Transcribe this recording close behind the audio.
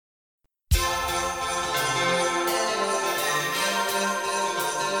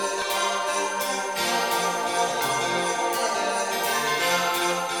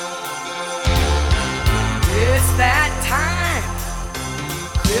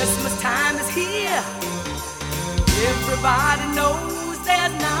here. Everybody knows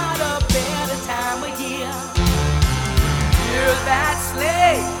there's not a better time of year. Hear that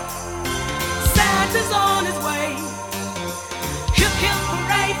sleigh, Santa's on his way. Hip hip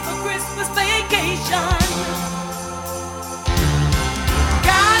hooray for Christmas vacation.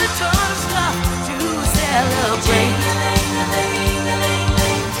 Got a ton of stuff to celebrate.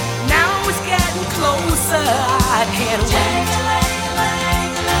 Now it's getting closer, I can't wait.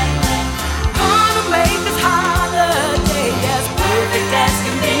 Gonna make this holiday as perfect as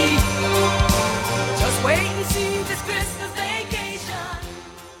can be. Just wait and see this Christmas vacation.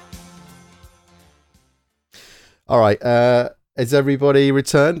 All right, has everybody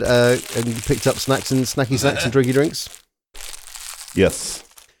returned and picked up snacky snacks and drinky drinks? Yes.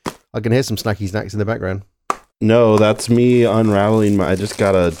 I can hear some snacky snacks in the background. No, that's me unraveling I just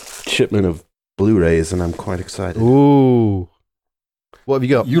got a shipment of Blu-rays and I'm quite excited. Ooh. What have you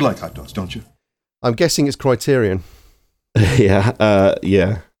got? You like hot dogs, don't you? I'm guessing it's Criterion. Yeah.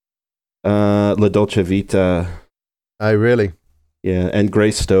 La Dolce Vita. Oh, really? Yeah, and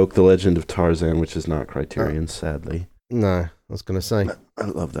Grace Stoke, The Legend of Tarzan, which is not Criterion, sadly. No, I was going to say. I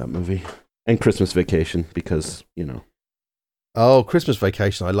love that movie. And Christmas Vacation, because, you know. Oh, Christmas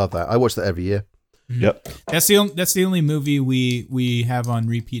Vacation. I love that. I watch that every year. Mm-hmm. Yep. That's the only movie we have on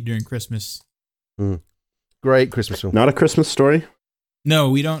repeat during Christmas. Great Christmas film. Not A Christmas Story?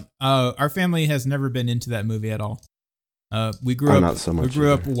 No, we don't. Our family has never been into that movie at all. We grew up. Not so much we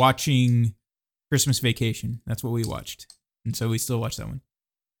grew up either. watching Christmas Vacation. That's what we watched, and so we still watch that one.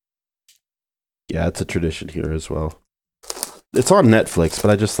 Yeah, it's a tradition here as well. It's on Netflix, but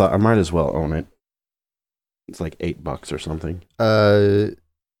I just thought I might as well own it. It's like $8 or something.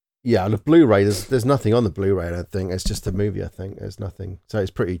 Yeah, on the Blu-ray, there's nothing on the Blu-ray, I don't think. It's just a movie, I think. There's nothing. So it's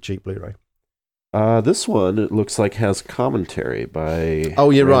pretty cheap Blu-ray. This one, it looks like, has commentary by... Oh,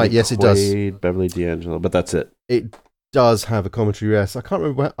 you're right. Randy Yes, it does. Quaid, Beverly D'Angelo, but that's it. It does have a commentary, yes. I can't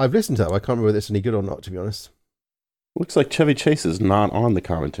remember. I've listened to that. I can't remember whether it's any good or not, to be honest. Looks like Chevy Chase is not on the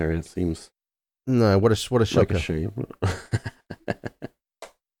commentary, it seems. No, what a shocker. Like a shame.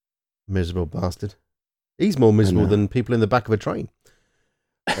 Miserable bastard. He's more miserable know. than people in the back of a train.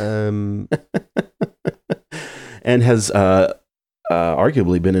 And has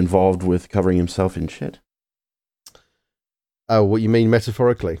arguably been involved with covering himself in shit. Oh, what you mean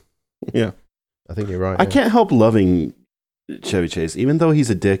metaphorically? Yeah. I think you're right. I yeah. can't help loving Chevy Chase. Even though he's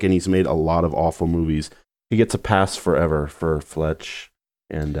a dick and he's made a lot of awful movies, he gets a pass forever for Fletch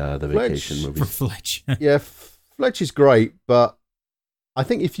and the Vacation For movies. Fletch. Yeah, Fletch is great, but I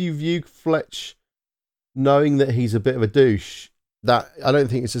think if you view Fletch knowing that he's a bit of a douche, that I don't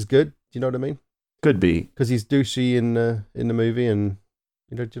think it's as good. Do you know what I mean? Could be. Because he's douchey in the movie, and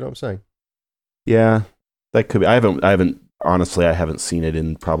do you know what I'm saying? Yeah, that could be. I haven't honestly, I haven't seen it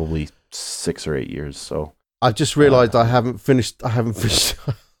in probably 6 or 8 years. So I've just realised I haven't finished. I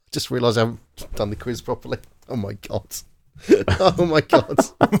just realised I haven't done the quiz properly. Oh my god! Oh my god!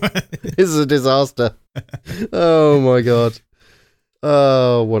 This is a disaster. Oh my god!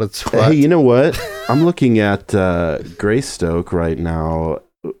 Oh, what a twat! hey, you know what? I'm looking at Greystoke right now,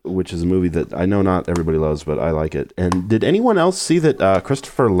 which is a movie that I know not everybody loves, but I like it. And did anyone else see that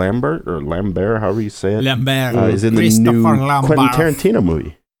Christopher Lambert, however you say it, Lambert is in the new Quentin Tarantino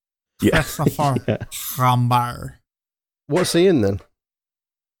movie? Yeah. Christopher Lambert. What's he in then?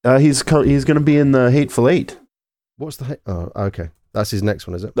 He's going to be in the Hateful Eight. What's the? Oh, okay. That's his next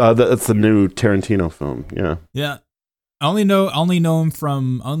one, is it? That's the new Tarantino film. Yeah. Yeah. I only know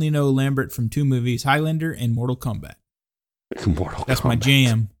Lambert from 2 movies, Highlander and Mortal Kombat. That's my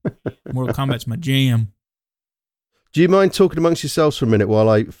jam. Mortal Kombat's my jam. Do you mind talking amongst yourselves for a minute while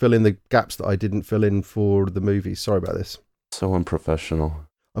I fill in the gaps that I didn't fill in for the movies? Sorry about this. So unprofessional.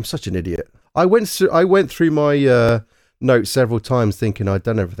 I'm such an idiot. I went through my notes several times thinking I'd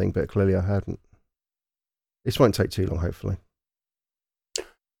done everything, but clearly I hadn't. This won't take too long, hopefully.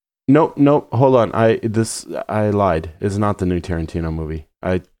 No, hold on. I lied. It's not the new Tarantino movie.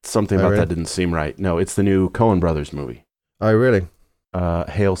 Something about that didn't seem right. No, it's the new Coen Brothers movie. Oh, really?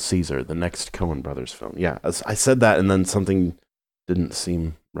 Hail Caesar, the next Coen Brothers film. Yeah, I said that and then something didn't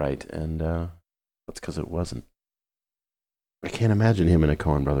seem right, and that's because it wasn't. I can't imagine him in a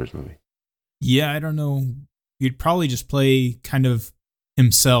Coen Brothers movie. Yeah, I don't know. He'd probably just play kind of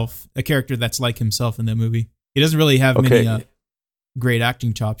himself, a character that's like himself in that movie. He doesn't really have many great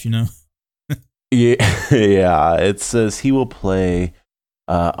acting chops, you know? Yeah. It says he will play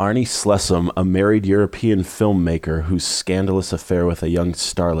Arnie Slessum, a married European filmmaker whose scandalous affair with a young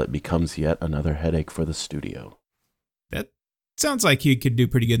starlet becomes yet another headache for the studio. That sounds like he could do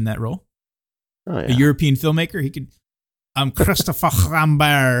pretty good in that role. Oh, yeah. A European filmmaker, he could. I'm Christopher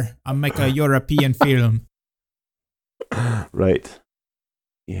Lambert. I make a European film. Right.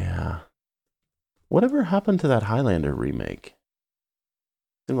 Yeah. Whatever happened to that Highlander remake?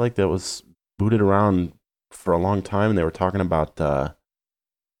 Seemed like that was booted around for a long time, and they were talking about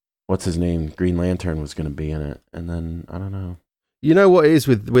what's his name? Green Lantern was going to be in it, and then I don't know. You know what it is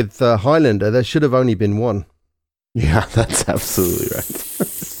with Highlander? There should have only been one. Yeah, that's absolutely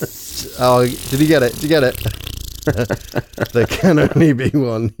right. Oh, did you get it? Did you get it? There can only be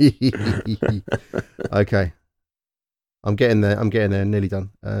one. Okay. I'm getting there. Nearly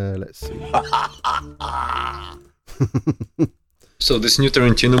done. Let's see. So this new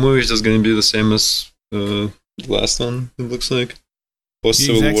Tarantino movie is just going to be the same as the last one, it looks like.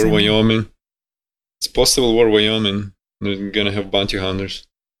 Post-Civil War Wyoming. It's post-Civil War Wyoming. They're going to have bounty hunters.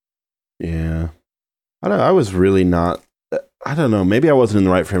 Yeah. I was really not... I don't know. Maybe I wasn't in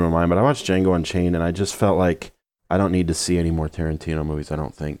the right frame of mind, but I watched Django Unchained, and I just felt like I don't need to see any more Tarantino movies, I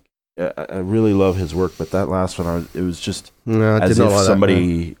don't think. I really love his work, but that last one, it was just as if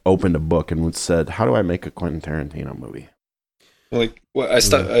somebody opened a book and said, how do I make a Quentin Tarantino movie? Like, well, I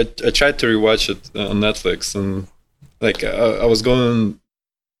tried to rewatch it on Netflix, and like I was going,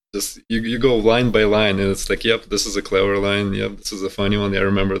 just you go line by line, and it's like, yep, this is a clever line, yep, this is a funny one, I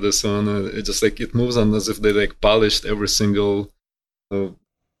remember this one. It just like, it moves on as if they like polished every single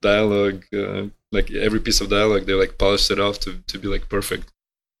dialogue, like every piece of dialogue, they like polished it off to be like perfect.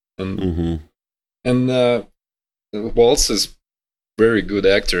 And Waltz is very good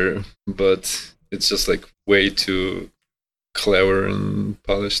actor, but it's just like way too clever and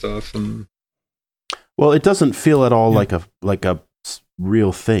polished off. And well, it doesn't feel at all like a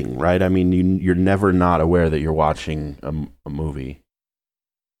real thing, right? I mean, you're never not aware that you're watching a movie.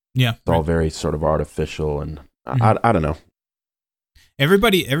 Yeah, it's all very sort of artificial, and I don't know.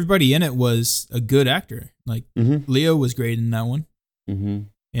 Everybody in it was a good actor. Like Leo was great in that one.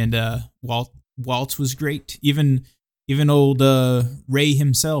 And Waltz was great. Even old Ray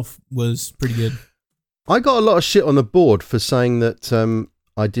himself was pretty good. I got a lot of shit on the board for saying that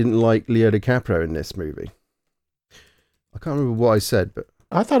I didn't like Leo DiCaprio in this movie. I can't remember what I said, but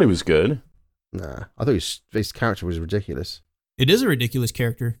I thought he was good. Nah, I thought his character was ridiculous. It is a ridiculous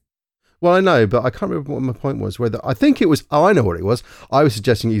character. Well, I know, but I can't remember what my point was. I think it was. Oh, I know what it was. I was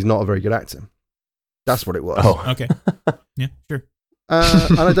suggesting he's not a very good actor. That's what it was. Oh, okay. Yeah, sure.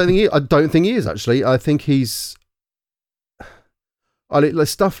 And I don't think he is actually. I think he's.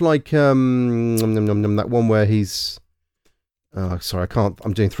 Stuff like that one where he's. Oh, sorry, I can't.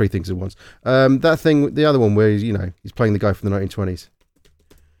 I'm doing three things at once. That thing, the other one where he's playing the guy from the 1920s.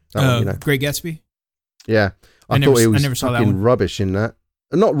 Great Gatsby. Yeah, I thought he was never saw fucking that one. Rubbish in that.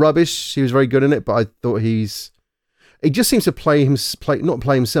 Not rubbish. He was very good in it, but I thought he just seems to not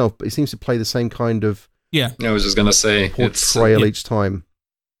play himself, but he seems to play the same kind of. Yeah, I was just gonna say portrayal each time,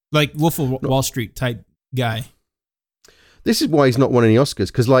 like Wolf of Wall Street type guy. This is why he's not won any Oscars,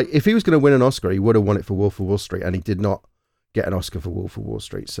 because like if he was going to win an Oscar, he would have won it for Wolf of Wall Street, and he did not get an Oscar for Wolf of Wall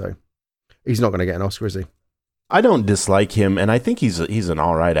Street, so he's not going to get an Oscar, is he? I don't dislike him, and I think he's an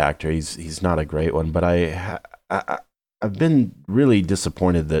all right actor. He's not a great one, but I've been really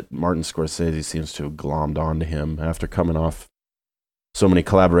disappointed that Martin Scorsese seems to have glommed onto him after coming off so many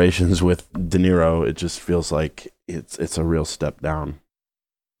collaborations with De Niro. It just feels like it's a real step down.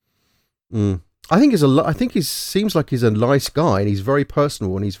 I think he seems like he's a nice guy, and he's very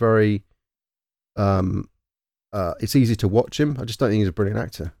personal, and he's very it's easy to watch him. I just don't think he's a brilliant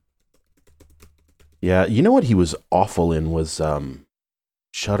actor. Yeah, you know what he was awful in was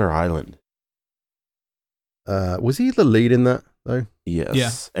Shutter Island. Was he the lead in that though? Yes.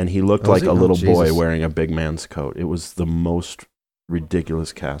 Yeah. And he looked like a little boy wearing a big man's coat. It was the most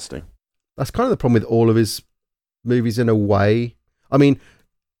ridiculous casting. That's kind of the problem with all of his movies in a way. I mean,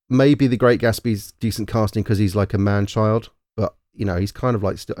 maybe The Great Gatsby's decent casting because he's like a man-child, but he's kind of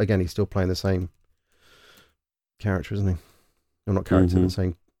like he's still playing the same character, isn't he? Or not character, the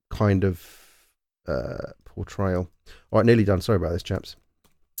same kind of portrayal. All right, nearly done. Sorry about this, chaps.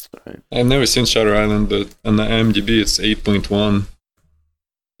 Right. I've never seen Shutter Island, but on the IMDb it's 8.1. Is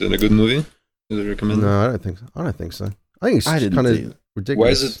it a good movie? Is it recommended? No, I don't think so. I think it's kind of ridiculous. Why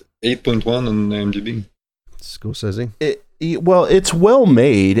is it 8.1 on IMDb? Scorsese. Well, it's well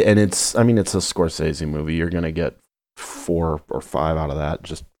made, and it's a Scorsese movie. You're going to get 4 or 5 out of that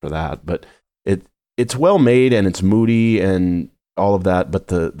just for that. But it's well made, and it's moody and all of that, but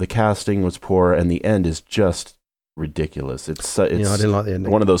the casting was poor, and the end is just ridiculous. It's I didn't like the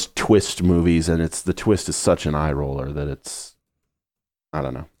ending. One of those twist movies, and the twist is such an eye roller that it's, I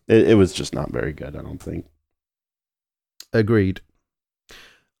don't know. It was just not very good, I don't think. Agreed.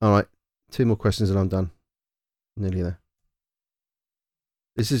 All right, 2 more questions and I'm done. Nearly there.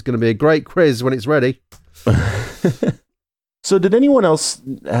 This is going to be a great quiz when it's ready. So did anyone else,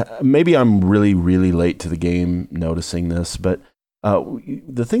 maybe I'm really, really late to the game noticing this, but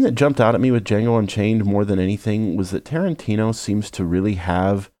the thing that jumped out at me with Django Unchained more than anything was that Tarantino seems to really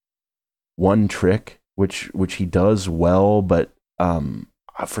have one trick, which he does well, but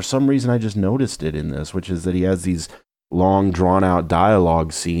for some reason I just noticed it in this, which is that he has these long, drawn-out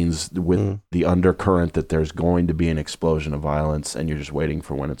dialogue scenes with the undercurrent that there's going to be an explosion of violence, and you're just waiting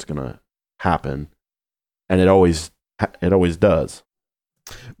for when it's going to happen. And it always does.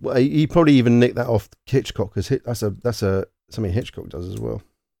 Well, you probably even nicked that off Hitchcock, because that's something Hitchcock does as well.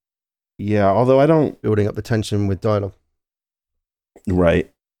 Yeah, although I don't... Building up the tension with dialogue.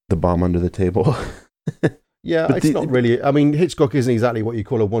 Right. The bomb under the table. Yeah, but it's not really... I mean, Hitchcock isn't exactly what you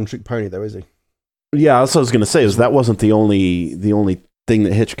call a one-trick pony, though, is he? Yeah, that's what I was going to say, is that wasn't the only thing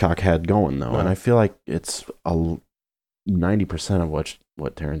that Hitchcock had going, though. No. And I feel like it's 90% of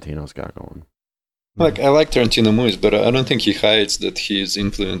what Tarantino's got going. Like, I like Tarantino movies, but I don't think he hides that he's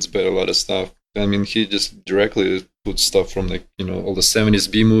influenced by a lot of stuff. I mean, he just directly puts stuff from, like, all the 70s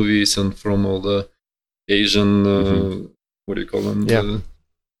B movies and from all the Asian, what do you call them? Yeah.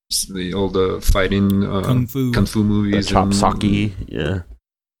 All the fighting kung fu movies. Chop Saki, yeah.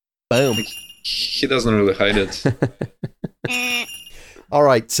 Boom. He doesn't really hide it. All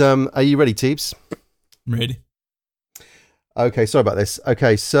right, are you ready, Teebs? I'm ready. Okay, sorry about this.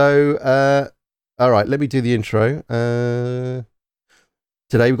 Okay, so... all right, let me do the intro.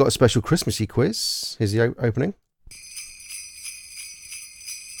 Today we've got a special Christmassy quiz. Here's the opening.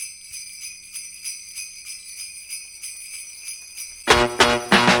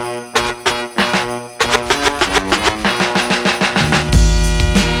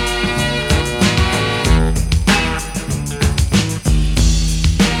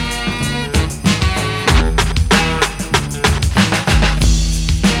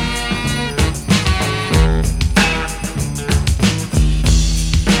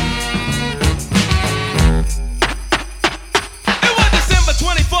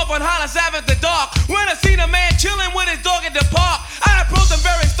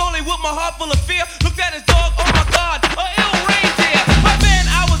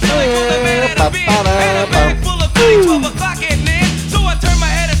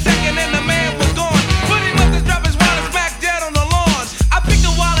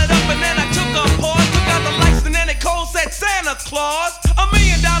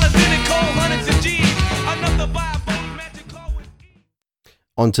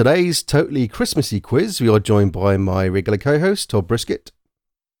 On today's Totally Christmassy quiz, we are joined by my regular co-host, Todd Brisket.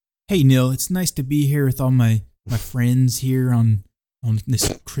 Hey, Neil. It's nice to be here with all my friends here on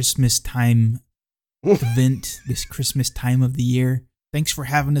this Christmas time event, this Christmas time of the year. Thanks for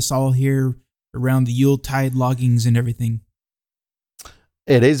having us all here around the Yuletide loggings and everything.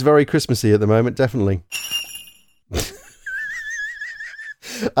 It is very Christmassy at the moment, definitely.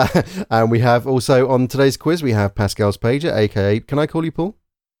 And we have also on today's quiz, we have Pascal's Pager, aka, can I call you Paul?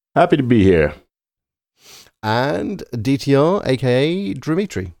 Happy to be here. And DTR, aka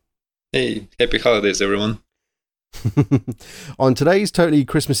Dimitri. Hey, happy holidays, everyone. On today's Totally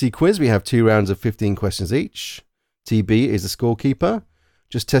Christmassy quiz, we have 2 rounds of 15 questions each. TB is the scorekeeper.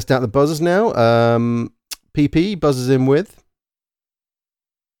 Just test out the buzzers now. PP buzzes in with...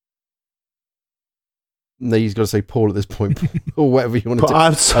 No, he's got to say Paul at this point, or whatever you want to do.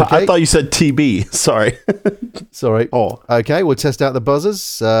 I'm sorry, okay. I thought you said TB. Sorry. Sorry. Oh, okay. We'll test out the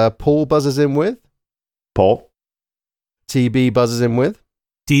buzzers. Paul buzzes in with Paul. TB buzzes in with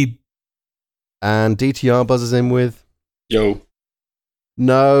Teeb. And DTR buzzes in with Yo.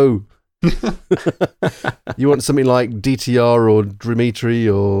 No. You want something like DTR or Dimitri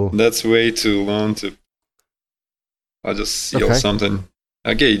or... That's way too long to... I'll just yell something.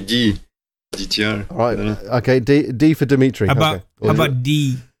 Okay, D. DTR. All right. Okay, D for Dimitri. How about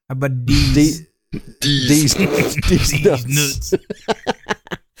D? How about D's? D's nuts.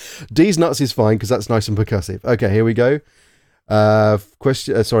 D's nuts is fine because that's nice and percussive. Okay, here we go.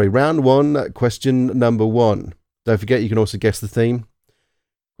 Round 1, question number 1. Don't forget you can also guess the theme.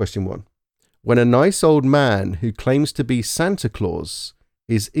 Question 1. When a nice old man who claims to be Santa Claus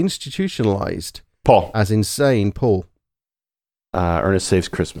is institutionalized Paul. As insane, Paul. Ernest Saves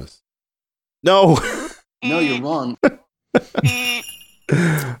Christmas. No. No, you're wrong. I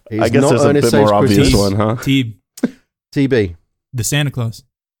guess there's a bit more obvious one, huh? TB. The Santa Claus.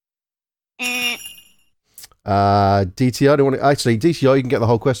 DTR, don't want to... Actually, DTR, you can get the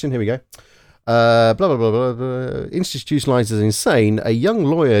whole question. Here we go. Blah, blah, blah, blah, blah. Institutionalized as insane, a young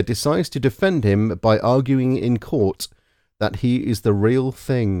lawyer decides to defend him by arguing in court that he is the real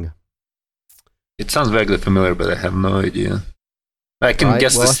thing. It sounds vaguely familiar, but I have no idea. I can Right,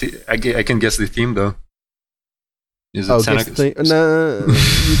 guess well, I can guess the theme though. Is it Oh, Santa? guess the theme. No,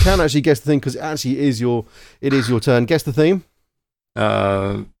 you can actually guess the theme because it actually is your turn. Guess the theme.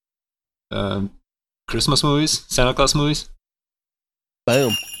 Christmas movies, Santa Claus movies.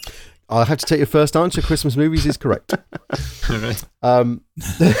 Boom. I had to take your first answer. Christmas movies is correct. All right.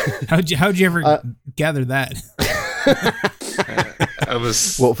 How'd you ever gather that? I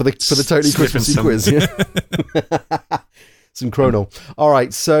was What for the totally sniffing Christmassy some- quiz? Yeah. Some chronal. All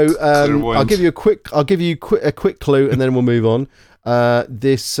right, so I'll give you a quick clue, and then we'll move on.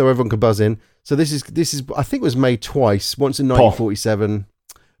 This so everyone can buzz in. So this is I think it was made twice. Once in 1947.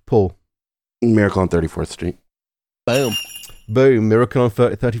 Paul. Miracle on 34th Street. Boom. Miracle on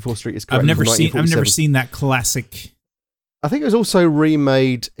 34th Street is correct. I've never from seen 1947. that classic. I think it was also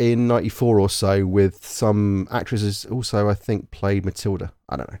remade in 94 or so with some actresses also, I think, played Matilda.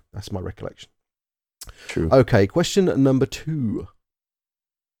 I don't know. That's my recollection. True. Okay, question number 2.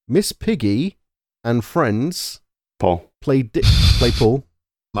 Miss Piggy and friends Paul. play Paul.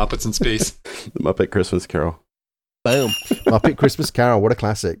 Muppets in Space. The Muppet Christmas Carol. Boom. Muppet Christmas Carol. What a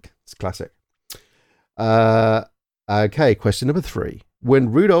classic. It's a classic. Okay, question number 3.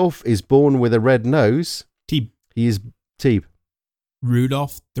 When Rudolph is born with a red nose, Teeb. he is Teeb.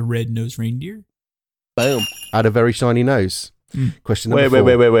 Rudolph the Red-Nosed Reindeer. Boom. Had a very shiny nose. Question number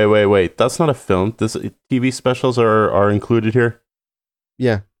 4. Wait. That's not a film. This TV specials are included here.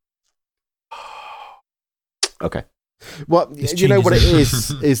 Yeah. Okay. Well, This you know what it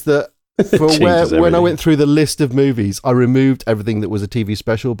changes is that for when I everything. went through the list of movies, I removed everything that was a TV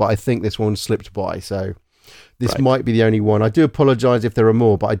special, but I think this one slipped by. So this Right. might be the only one. I do apologize if there are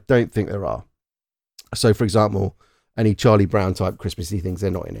more, but I don't think there are. So, for example, any Charlie Brown type Christmassy things, they're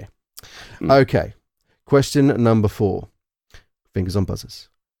not in here. Okay. Question number 4. Fingers on buzzers.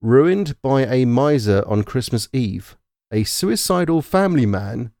 Ruined by a miser on Christmas Eve, a suicidal family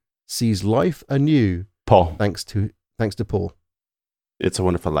man sees life anew Paul. thanks to Paul. It's a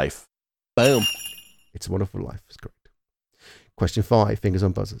Wonderful Life. Boom. It's a Wonderful Life. Is correct. Question 5. Fingers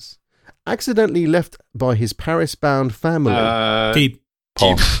on buzzers. Accidentally left by his Paris-bound family. Teeb.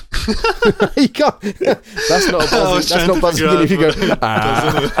 Paul. You can't. That's not a buzzing. That's not buzzing if you go.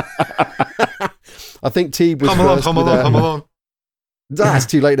 I think Teeb was first. Home Alone. That's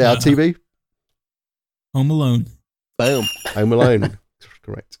too late now. TV. Home Alone. Boom. Home Alone.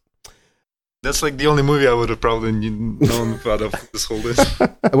 Correct. That's like the only movie I would have probably known out of this whole list.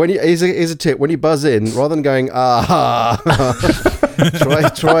 When you here's a tip: when you buzz in, rather than going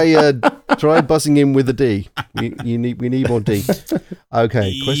try buzzing in with a D. We need more D.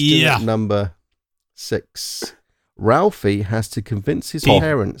 Okay, question number 6. Ralphie has to convince his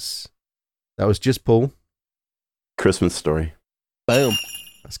parents. That was just Paul. Christmas Story. Boom.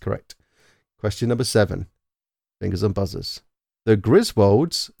 That's correct. Question number 7. Fingers on buzzers. The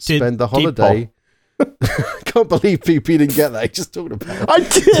Griswolds spend the holiday. Can't believe PP didn't get that. He just talked about it. I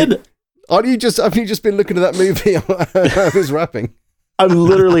did. Have you just been looking at that movie? I was rapping. I'm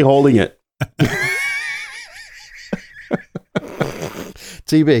literally holding it.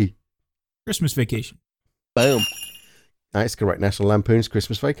 TV. Christmas Vacation. Boom. That's correct. National Lampoon's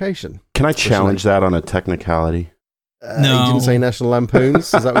Christmas Vacation. Can I challenge that on a technicality? No. You didn't say National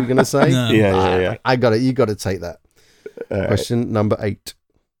Lampoon's. Is that what you're going to say? No. Yeah. I got it. You got to take that. All Question number 8.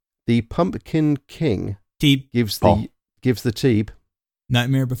 The Pumpkin King Teeb. gives the Teeb.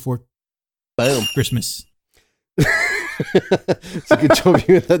 Nightmare Before Christmas. It's a good job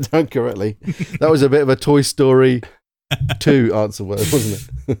you had that done correctly. That was a bit of a Toy Story 2 answer word, wasn't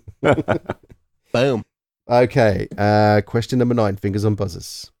it? Boom. Okay. Question number 9. Fingers on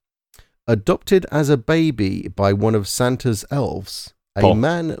buzzers. Adopted as a baby by one of Santa's elves, a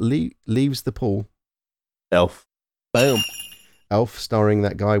man leaves the pool. Elf. Boom. Elf, starring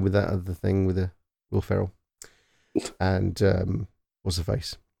that guy with that other thing with the Will Ferrell. And what's the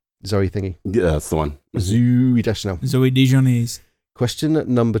face? Zoe thingy. Yeah, that's the one. Zoe Deschanel. Zoe Dijonese. Question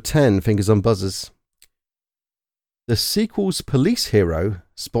number 10. Fingers on buzzers. The sequel's police hero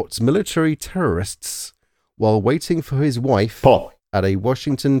spots military terrorists while waiting for his wife at a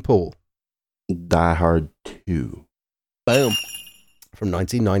Washington pool. Die Hard 2. Boom. From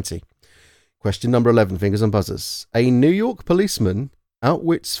 1990. Question number 11. Fingers on buzzers. A New York policeman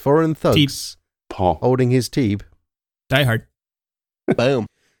outwits foreign thugs holding his Teeb. Die Hard. Boom.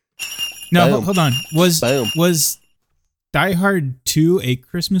 No, Boom. hold on. Was Die Hard 2 a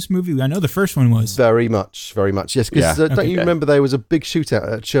Christmas movie? I know the first one was. Very much. Yes, because don't you remember there was a big shootout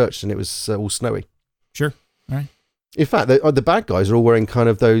at a church and it was all snowy? Sure. All right. In fact, the bad guys are all wearing kind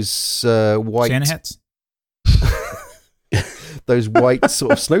of those white Santa hats? those white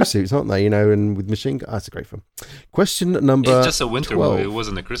sort of snowsuits, aren't they? You know, and with machine guns. That's a great film. Question number It's just a winter 12. movie. It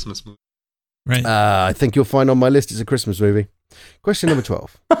wasn't a Christmas movie. Right. I think you'll find on my list it's a Christmas movie. Question number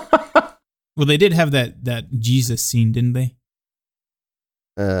 12. Well, they did have that Jesus scene, didn't they?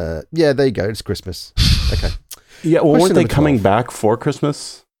 Yeah, there you go. It's Christmas. Okay. Yeah, well, Question weren't they number coming 12. back for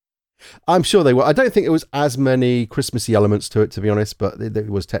Christmas? I'm sure they were. I don't think it was as many Christmassy elements to it, to be honest, but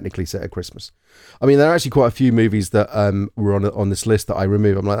it was technically set at Christmas. I mean, there are actually quite a few movies that were on this list that I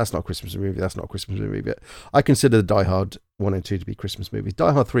removed. I'm like, that's not a Christmas movie. That's not a Christmas movie. But I consider Die Hard 1 and 2 to be Christmas movies.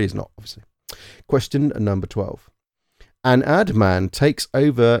 Die Hard 3 is not, obviously. Question number 12. An ad man takes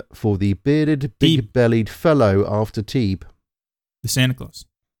over for the bearded, big-bellied fellow after Teeb. The Santa Claus.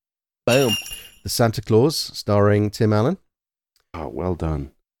 Boom. The Santa Claus, starring Tim Allen. Oh, well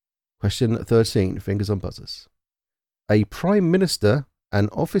done. Question 13, fingers on buzzers. A prime minister, an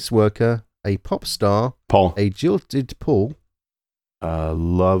office worker, a pop star, Paul. a jilted Paul.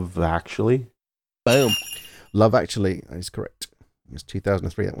 Love Actually. Boom. Love Actually, that is correct. It's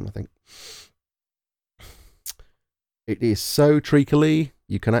 2003, that one, I think. It is so treacly,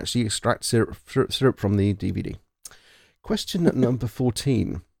 you can actually extract syrup from the DVD. Question number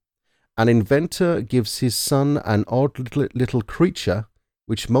 14. An inventor gives his son an odd little creature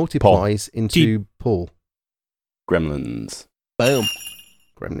which multiplies into Paul. Gremlins. Boom.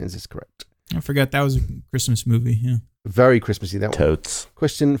 Gremlins is correct. I forgot that was a Christmas movie. Yeah. Very Christmassy, that one. Totes.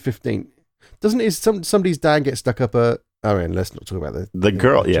 Question 15. Doesn't it, somebody's dad get stuck up a... Oh, man, let's not talk about The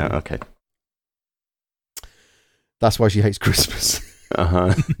girl, yeah, okay. That's why she hates Christmas.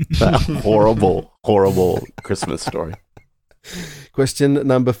 Uh-huh. That horrible Christmas story. Question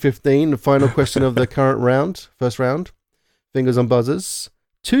number 15, the final question of the current round, first round. Fingers on buzzers.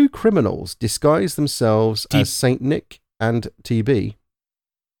 2 criminals disguise themselves as Saint Nick and TB.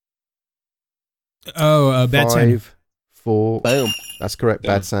 Oh, Bad Santa. 5, 4, boom. That's correct,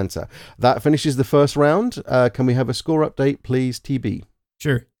 Bad Santa. That finishes the first round. Can we have a score update, please, TB?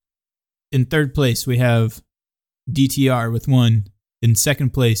 Sure. In third place, we have DTR with 1. In second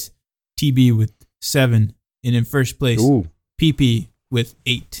place, TB with 7. And in first place, PP with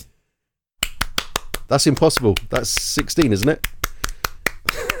 8. That's impossible. That's 16, isn't it?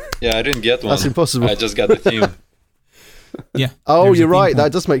 Yeah, I didn't get one. That's impossible. I just got the theme. Yeah. Oh, you're right.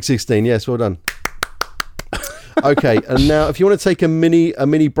 That does make 16. Yes, well done. Okay, and now if you want to take a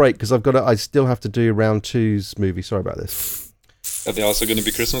mini break, because I still have to do round 2's movie. Sorry about this. Are they also going to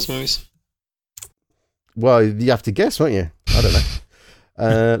be Christmas movies? Well, you have to guess, won't you? I don't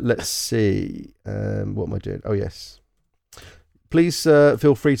know. Let's see. What am I doing? Oh, yes. Please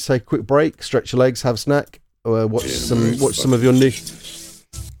feel free to take a quick break, stretch your legs, have a snack, or watch some of your new.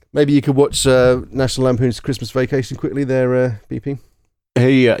 Maybe you could watch National Lampoon's Christmas Vacation quickly there, BP.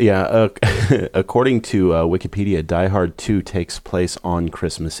 Hey, yeah. According to Wikipedia, Die Hard 2 takes place on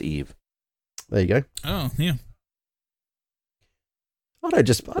Christmas Eve. There you go. Oh, yeah.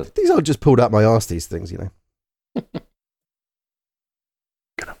 These are just pulled out my arse, these things, you know.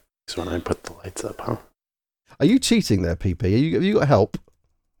 So when I put the lights up, huh? Are you cheating there, PP? Have you got help?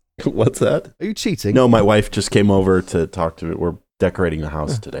 What's that? Are you cheating? No, my wife just came over to talk to me. We're decorating the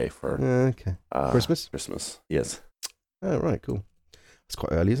house today for okay. Christmas? Christmas, yes. Oh, right, cool. It's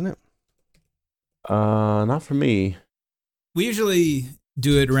quite early, isn't it? Not for me. We usually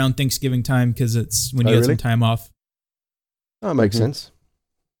do it around Thanksgiving time because it's when you get some time off. That makes sense.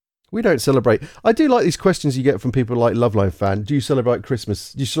 We don't celebrate. I do like these questions you get from people like Loveline Fan. Do you celebrate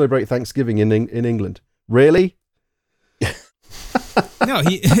Christmas? Do you celebrate Thanksgiving in England? Really? No,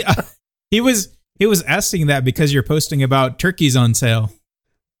 he was asking that because you're posting about turkeys on sale.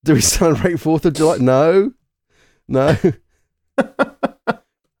 Do we celebrate 4th of July? No.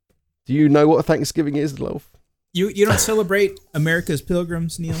 Do you know what Thanksgiving is, Love? You don't celebrate America's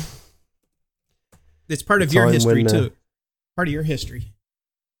Pilgrims, Neil? It's part of your history too. Part of your history.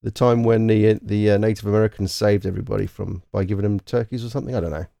 The time when the Native Americans saved everybody by giving them turkeys or something. I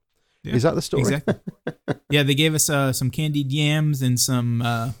don't know. Yeah, is that the story? Exactly. Yeah, they gave us some candied yams and some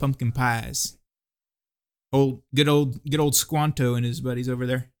pumpkin pies. Good old Squanto and his buddies over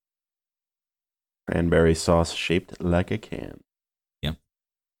there. Cranberry sauce shaped like a can. Yep.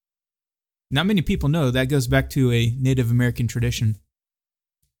 Not many people know that goes back to a Native American tradition.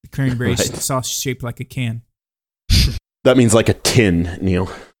 The cranberry sauce shaped like a can. That means like a tin,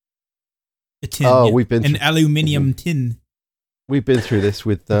 Neil. A tin. Oh, yeah. we've been an aluminium tin. We've been through this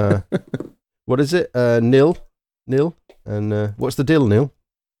with what is it? Nil, and what's the deal, Neil?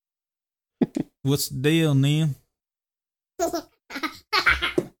 What's the deal, Neil?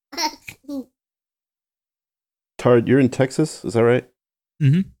 Tard, you're in Texas, is that right?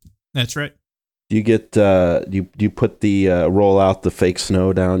 Mm-hmm. That's right. Do you get do you put the roll out the fake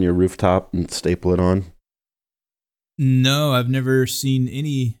snow down your rooftop and staple it on? No, I've never seen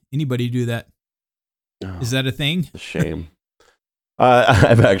anybody do that. Oh, is that a thing? A shame.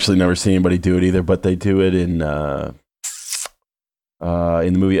 I've actually never seen anybody do it either, but they do it in the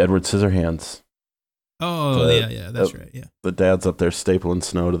movie Edward Scissorhands. Oh, yeah, that's right. Yeah, the dad's up there stapling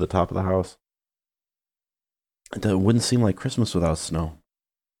snow to the top of the house. It wouldn't seem like Christmas without snow.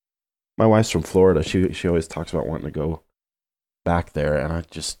 My wife's from Florida. She always talks about wanting to go back there, and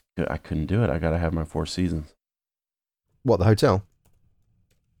I couldn't do it. I got to have my Four Seasons. What, the hotel?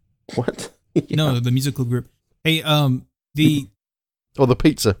 What? Yeah. No, the musical group. Hey, or the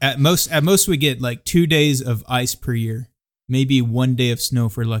pizza. At most we get like 2 days of ice per year, maybe 1 day of snow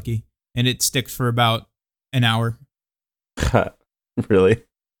if we're lucky, and it sticks for about an hour. Really?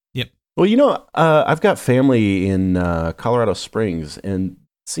 Yep. Well, I've got family in Colorado Springs, and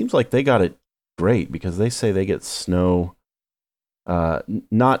it seems like they got it great because they say they get snow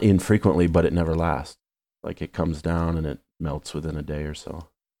not infrequently, but it never lasts. Like it comes down and it melts within a day or so.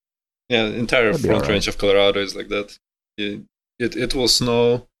 Yeah, the entire front range of Colorado is like that. It will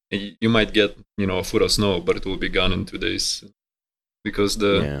snow. You might get a foot of snow, but it will be gone in 2 days because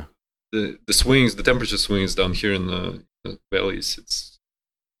the swings, the temperature swings down here in the valleys. It's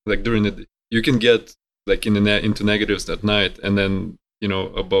like during the you can get like into negatives at night, and then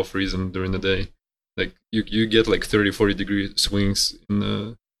above freezing during the day. Like you get like 30-40 degree swings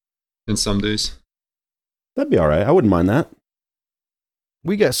in some days. That'd be all right. I wouldn't mind that.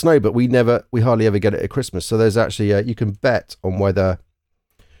 We get snow, but we hardly ever get it at Christmas. So there's actually you can bet on whether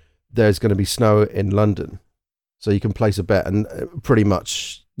there's going to be snow in London. So you can place a bet, and pretty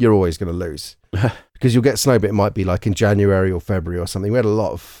much you're always going to lose because you'll get snow, but it might be like in January or February or something. We had a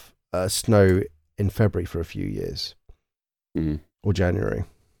lot of snow in February for a few years, or January.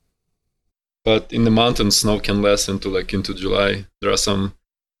 But in the mountains, snow can last into July. There are some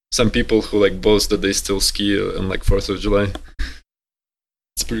people who boast that they still ski on 4th of July.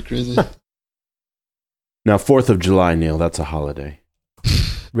 It's pretty crazy. Now, 4th of July, Neil, that's a holiday.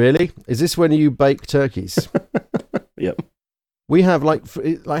 Really? Is this when you bake turkeys? Yep. We have like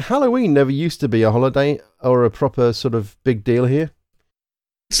Halloween never used to be a holiday or a proper sort of big deal here.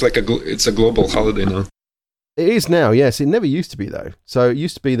 It's it's a global holiday now. It is now, yes. It never used to be though. So it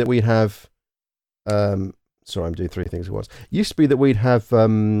used to be that we'd have sorry, I'm doing three things at once. It used to be that we'd have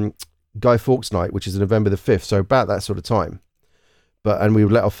Guy Fawkes Night, which is November the 5th, so about that sort of time. And we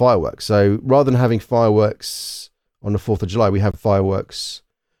would let off fireworks. So rather than having fireworks on the 4th of July, we have fireworks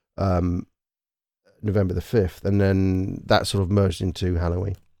November the 5th, and then that sort of merged into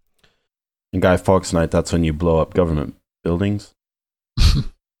Halloween. And Guy Fawkes Night, that's when you blow up government buildings?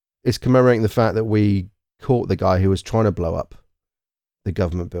 It's commemorating the fact that we caught the guy who was trying to blow up the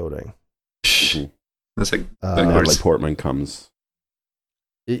government building. That's like Natalie Portman comes.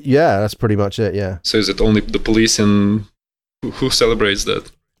 Yeah, that's pretty much it, yeah. So is it only the police and who celebrates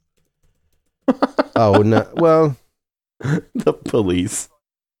that? Oh, no. Well, the police.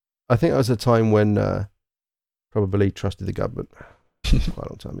 I think that was a time when probably trusted the government. Quite a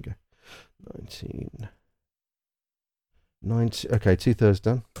long time ago. 19. Okay, 2/3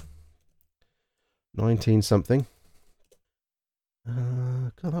 done. 19 something.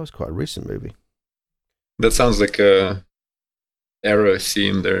 God, that was quite a recent movie. That sounds like a era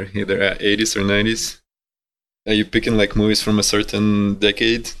theme there, either 80s or 90s. Are you picking movies from a certain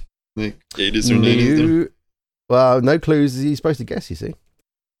decade, like 80s or 90s? There? Well, no clues. You're supposed to guess. You see.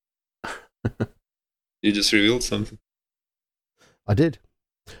 You just revealed something. I did.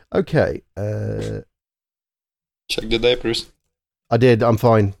 Okay. Check the diapers. I did. I'm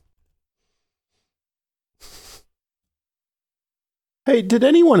fine. Hey, did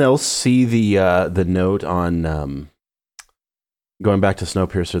anyone else see the note on going back to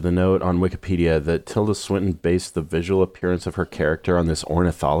Snowpiercer? The note on Wikipedia that Tilda Swinton based the visual appearance of her character on this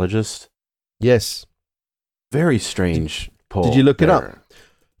ornithologist. Yes. Very strange pull. Did you look it up?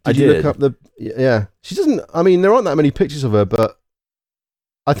 I did. Look up the? Yeah, she doesn't. I mean, there aren't that many pictures of her, but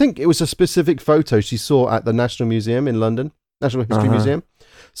I think it was a specific photo she saw at the National Museum in London, National History Museum.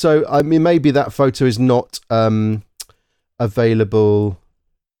 So I mean, maybe that photo is not available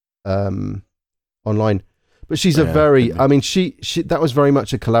online, but she's a very. I mean, she that was very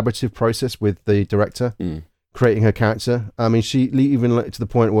much a collaborative process with the director creating her character. I mean, she even to the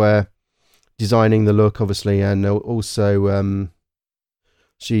point where designing the look, obviously, and also.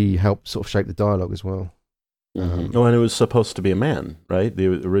 She helped sort of shape the dialogue as well. And it was supposed to be a man, right?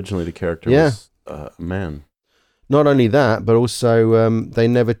 Originally, the character was a man. Not only that, but also they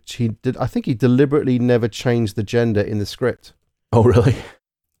never. I think he deliberately never changed the gender in the script. Oh, really?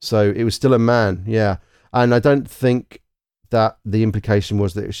 So it was still a man, yeah. And I don't think that the implication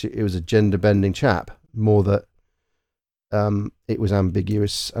was that it was a gender-bending chap, more that it was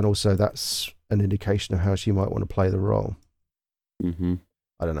ambiguous, and also that's an indication of how she might want to play the role. Mm-hmm.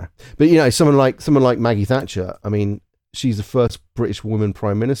 I don't know. But, you know, someone like Maggie Thatcher, I mean, she's the first British woman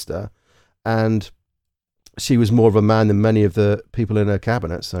Prime Minister, and she was more of a man than many of the people in her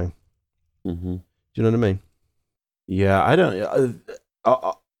cabinet, so... Mm-hmm. Do you know what I mean? Yeah, I don't...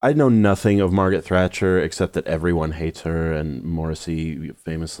 I know nothing of Margaret Thatcher except that everyone hates her, and Morrissey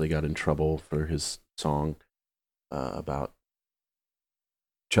famously got in trouble for his song about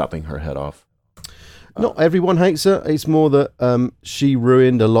chopping her head off. Not everyone hates her. It's more that she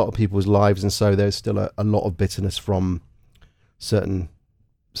ruined a lot of people's lives, and so there's still a lot of bitterness from certain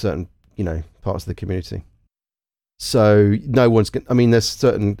parts of the community. So no one's. I mean, there's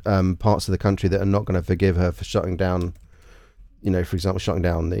certain parts of the country that are not going to forgive her for shutting down. For example, shutting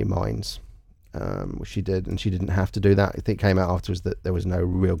down the mines, which she did, and she didn't have to do that. I think it came out afterwards that there was no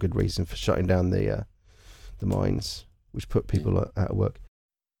real good reason for shutting down the mines, which put people out of work.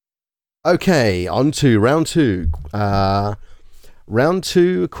 Okay, on to round two. Round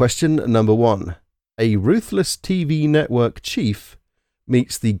two, question number 1. A ruthless TV network chief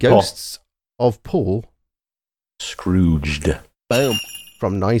meets the ghosts of Paul Scrooged. Boom.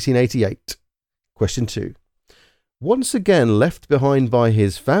 From 1988. Question 2. Once again left behind by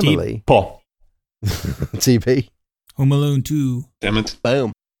his family. Paul. TP. Home Alone 2. Damn it.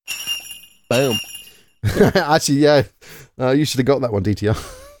 Boom. Boom. Actually, yeah. You should have got that one, DTR.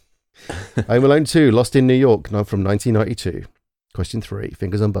 Home Alone 2, Lost in New York, from 1992. Question 3,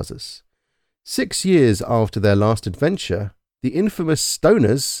 fingers on buzzers. 6 years after their last adventure, the infamous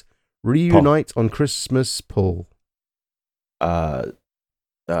Stoners reunite on Christmas, Paul.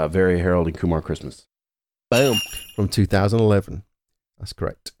 Very Harold and Kumar Christmas. Boom. From 2011. That's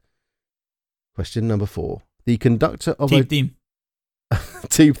correct. Question number 4. The conductor of Team theme.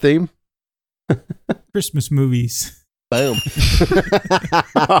 Team theme? Christmas movies. Boom.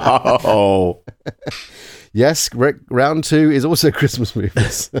 Oh. Yes, round 2 is also Christmas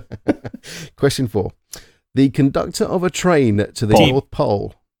movies. Question 4. The conductor of a train to the North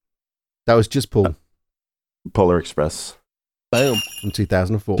Pole. That was just Paul. Polar Express. Boom. From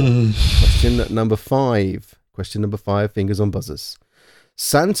 2004. Question number 5. Question number 5, fingers on buzzers.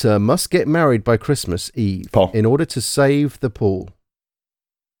 Santa must get married by Christmas Eve in order to save the pool.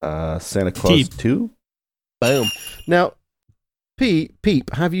 Santa Claus 2? Boom. Now,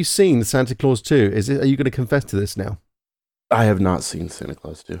 Peep, have you seen Santa Claus 2? Are you going to confess to this now? I have not seen Santa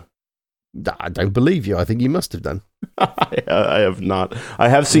Claus 2. I don't believe you. I think you must have done. I have not. I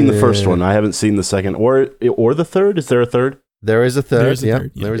have seen the first one. I haven't seen the second or the third. Is there a third? There is a third. There is a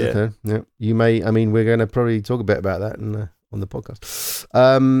third. There is a third. Yeah. You may. I mean, we're going to probably talk a bit about that on the podcast.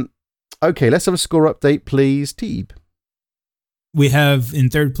 Okay, let's have a score update, please, Teeb. We have in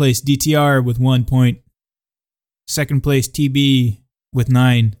third place DTR with 1 point. Second place TB with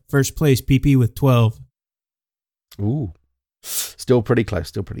 9. First place PP with 12. Ooh. Still pretty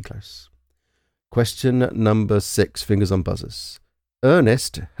close. Question number 6, fingers on buzzers.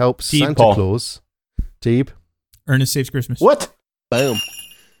 Ernest helps Santa Claus. Teeb. Ernest Saves Christmas. What? Boom.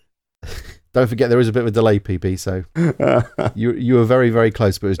 Don't forget there is a bit of a delay, PP, so you were very, very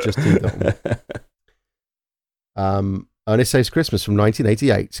close, but it was just Teeb. Ernest Saves Christmas from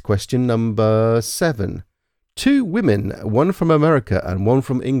 1988. Question number 7. 2 women, one from America and one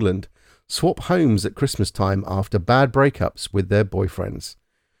from England, swap homes at Christmas time after bad breakups with their boyfriends.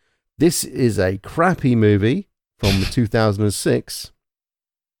 This is a crappy movie from 2006.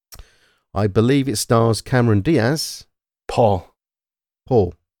 I believe it stars Cameron Diaz. Paul.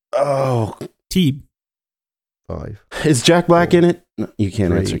 Oh. Teeb. 5. Is Jack Black in it? No, you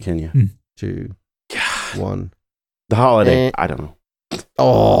can't 3, answer, can you? 2, God. 1. The Holiday. I don't know.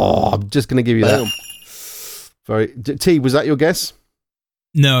 Oh, I'm just going to give you that. T, was that your guess?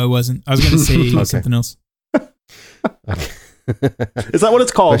 No, it wasn't. I was going to say something else. Okay. Is that what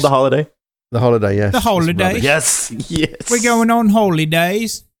it's called? The Holiday? The Holiday, yes. The Holiday. Yes. We're going on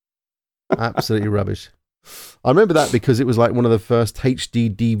holidays. Absolutely rubbish. I remember that because it was like one of the first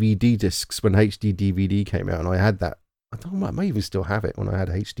HD DVD discs when HD DVD came out, and I had that. I may even still have it when I had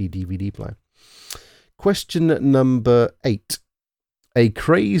a HD DVD player. Question number 8. A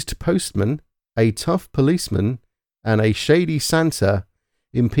crazed postman, a tough policeman, and a shady Santa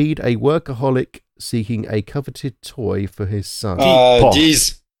impede a workaholic seeking a coveted toy for his son.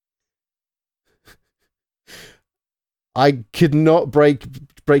 Jeez. I could not break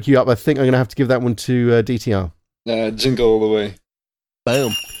you up. I think I'm going to have to give that one to DTR. Jingle all the way.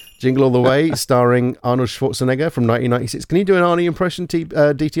 Boom. Jingle All the Way, starring Arnold Schwarzenegger from 1996. Can you do an Arnie impression,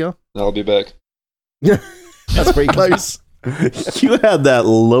 DTR? I'll be back. That's pretty close. You had that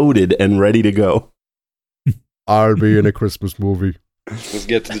loaded and ready to go. I'll be in a Christmas movie. Let's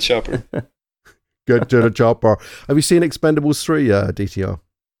get to the chopper. Get to the chopper. Have you seen Expendables 3, DTR?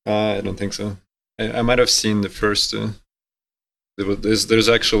 I don't think so. I might have seen the first. There's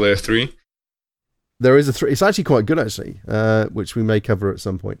actually a 3. There is a 3. It's actually quite good, actually, which we may cover at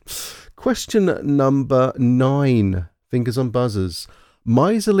some point. Question number 9. Fingers on buzzers.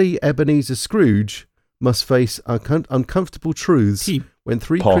 Miserly Ebenezer Scrooge must face uncomfortable truths when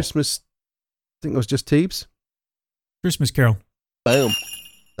Paul. Christmas... I think it was just Teebs. Christmas Carol. Boom.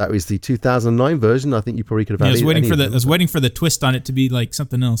 That was the 2009 version. I think you probably could have Yeah, had I was waiting for the twist on it to be like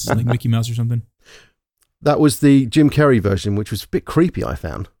something else, like Mickey Mouse or something. That was the Jim Carrey version, which was a bit creepy, I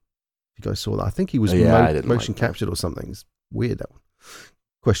found. You guys saw that. I think he was motion captured or something. It's weird, that one.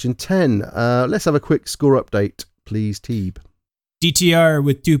 Question 10. Let's have a quick score update, please, Teeb. DTR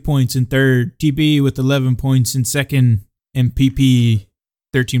with 2 points in third, TB with 11 points in second, and PP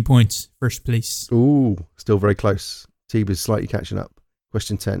 13 points, first place. Ooh, still very close. Teeb is slightly catching up.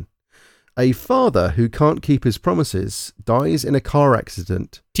 Question 10. A father who can't keep his promises dies in a car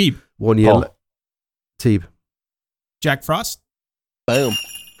accident. Teeb. 1 year. Teeb. Jack Frost. Boom.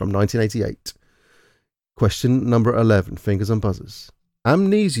 From 1988. Question number 11. Fingers on buzzers.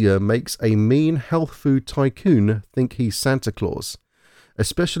 Amnesia makes a mean health food tycoon think he's Santa Claus,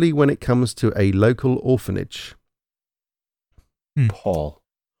 especially when it comes to a local orphanage. Paul.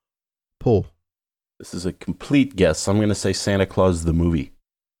 This is a complete guess. I'm going to say Santa Claus the movie.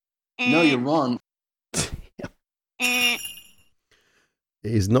 No, you're wrong. It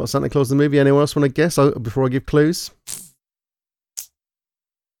is not Santa Claus the movie. Anyone else want to guess before I give clues?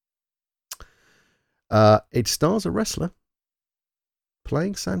 It stars a wrestler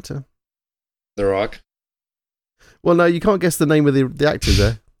playing Santa. The Rock. Well, no, you can't guess the name of the actor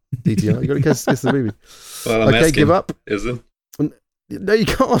there, DTR. You got to guess the movie. Well, I'm okay, asking, give up. Is it? No, you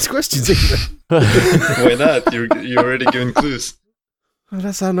can't ask questions either. Why not? You're already giving clues. Oh,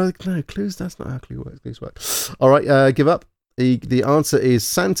 that's how no clues. That's not how clues work. All right, give up. The answer is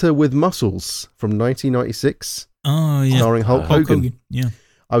Santa with Muscles from 1996. Oh yeah, starring Hulk Hogan. Yeah,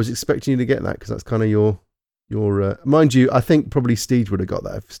 I was expecting you to get that because that's kind of your mind you. I think probably Steege would have got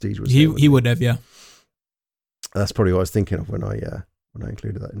that if Steege was. He would have, yeah. That's probably what I was thinking of when I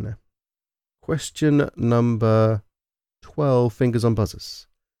included that in there. Question number 12. Fingers on buzzers.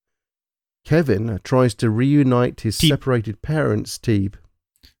 Kevin tries to reunite his separated parents, Teeb.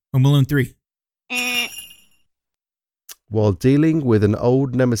 Home Alone 3. While dealing with an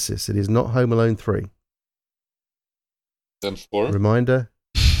old nemesis. It is not Home Alone 3. Then 4. Reminder.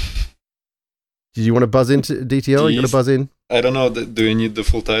 Did you want to buzz into DTR? You going to buzz in? I don't know. Do you need the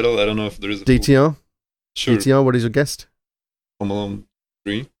full title? I don't know if there is a DTR? Sure. DTR, what is your guest? Home Alone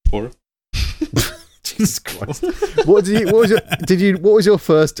 3, 4. Jesus Christ. What was your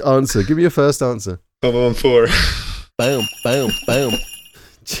first answer? Give me your first answer. Home Alone 4. Boom, boom, boom.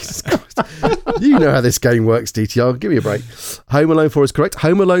 Jesus Christ. You know how this game works, DTR. Give me a break. Home Alone 4 is correct.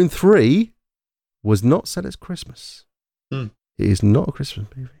 Home Alone 3 was not set as Christmas. It is not a Christmas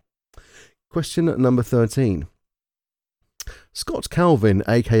movie. Question number 13. Scott Calvin,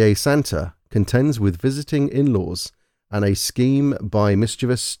 a.k.a. Santa, contends with visiting in-laws and a scheme by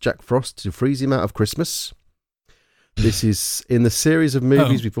mischievous Jack Frost to freeze him out of Christmas. This is in the series of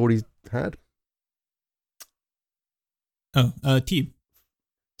movies we've already had. Teeb.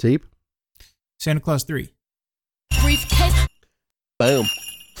 Teeb? Santa Claus 3. Briefcase. Boom.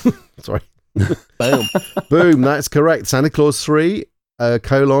 Sorry. Boom. Boom, that's correct. Santa Claus 3,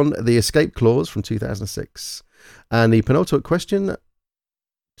 The Escape Clause from 2006. And the penultimate question,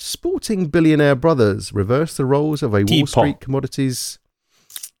 sporting billionaire brothers reverse the roles of a Wall Street commodities.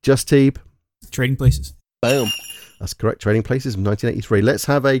 Just Teeb. Trading Places. Boom. That's correct. Trading Places from 1983. Let's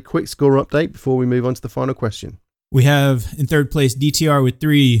have a quick score update before we move on to the final question. We have in third place DTR with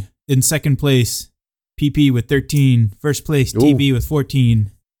 3. In second place, PP with 13. First place, TB with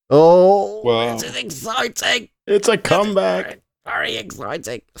 14. Oh, wow. This is exciting. It's a comeback. Very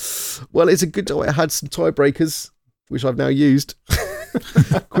exciting. Well, it's a good job I had some tiebreakers, which I've now used.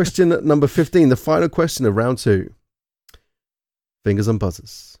 Question number 15, the final question of round 2. Fingers on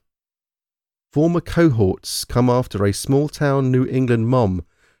buzzers. Former cohorts come after a small-town New England mom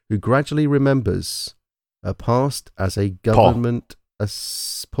who gradually remembers her past as a government...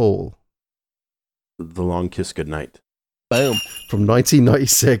 Paul. The Long Kiss Goodnight. Boom. From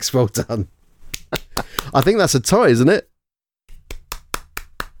 1996. Well done. I think that's a tie, isn't it?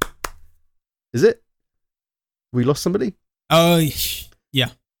 Is it? We lost somebody? Yeah.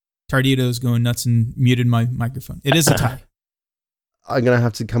 Tardito's going nuts and muted my microphone. It is a tie. I'm going to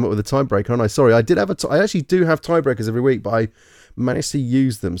have to come up with a tiebreaker, aren't I? Sorry, I actually do have tiebreakers every week, but I managed to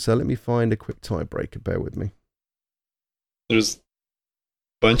use them. So let me find a quick tiebreaker. Bear with me. There's a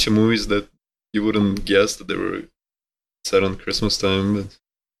bunch of movies that you wouldn't guess that they were set on Christmas time, but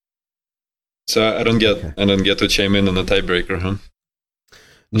so I don't get to chime in on a tiebreaker, huh?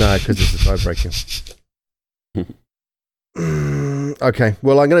 No, because it's a tiebreaker. Okay,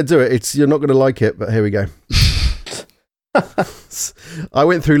 well, I'm going to do it. You're not going to like it, but here we go. I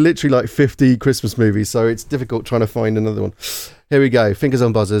went through literally like 50 Christmas movies, so it's difficult trying to find another one. Here we go. Fingers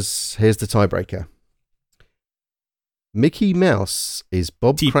on buzzers. Here's the tiebreaker. Mickey Mouse is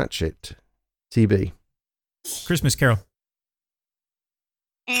Bob Cratchit. TB. Christmas Carol.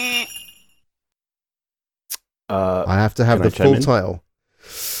 I have to have the full title.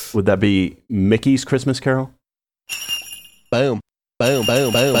 Would that be Mickey's Christmas Carol? Boom. Boom,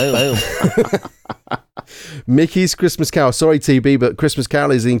 boom, boom, boom. Mickey's Christmas Carol. Sorry, TB, but Christmas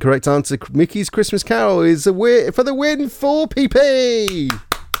Carol is the incorrect answer. Mickey's Christmas Carol is for the win for PP.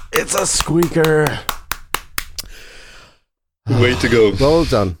 It's a squeaker. Way to go. Well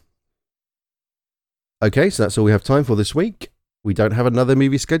done. Okay, so that's all we have time for this week. We don't have another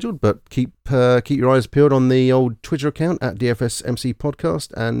movie scheduled, but keep your eyes peeled on the old Twitter account at DFSMC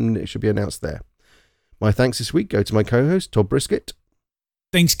Podcast, and it should be announced there. My thanks this week go to my co-host, Todd Brisket.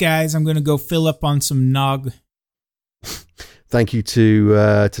 Thanks, guys. I'm going to go fill up on some nog. Thank you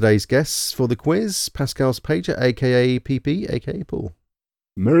to today's guests for the quiz, Pascal Pager, a.k.a. PP, a.k.a. Paul.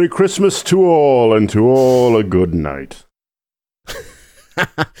 Merry Christmas to all, and to all a good night.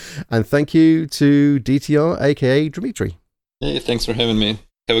 And thank you to DTR, a.k.a. Dimitri. Hey, thanks for having me.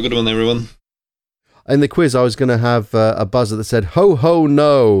 Have a good one, everyone. In the quiz, I was going to have a buzzer that said, ho, ho,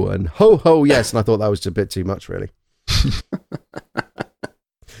 no, and ho, ho, yes, and I thought that was a bit too much, really.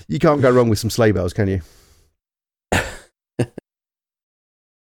 You can't go wrong with some sleigh bells, can you?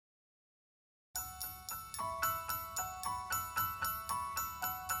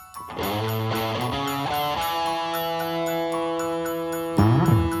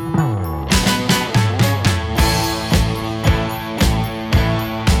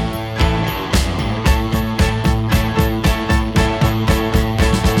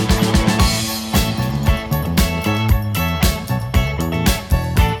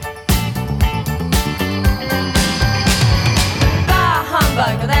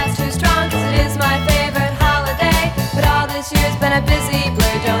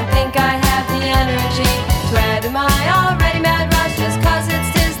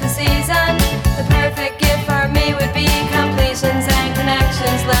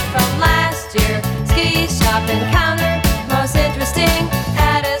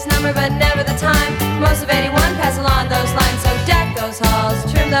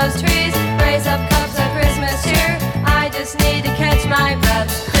 Those trees, raise up cups of Christmas cheer. I just need to catch my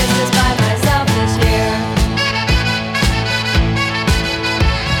breath. Christmas by myself this year.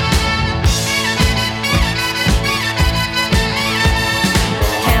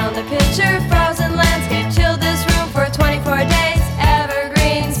 Count the picture, frozen landscape, chill this room for 24 days.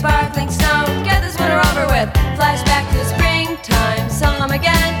 Evergreen, sparkling snow, get this winter over with. Flashback to springtime, saw him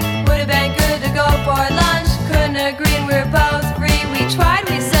again. Would have been good to go for lunch. Couldn't agree, we're both free. We tried,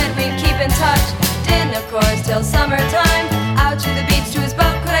 we said we'd keep in touch. Didn't, of course, till summertime. Out to the beach to his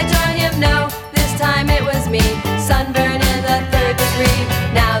boat, could I join him? No, this time it was me. Sunburn in the 3rd degree.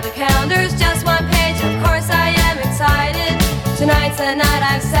 Now the calendar's just one page, of course I am excited. Tonight's the night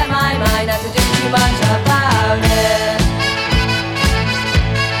I've set my mind not to do too much about it.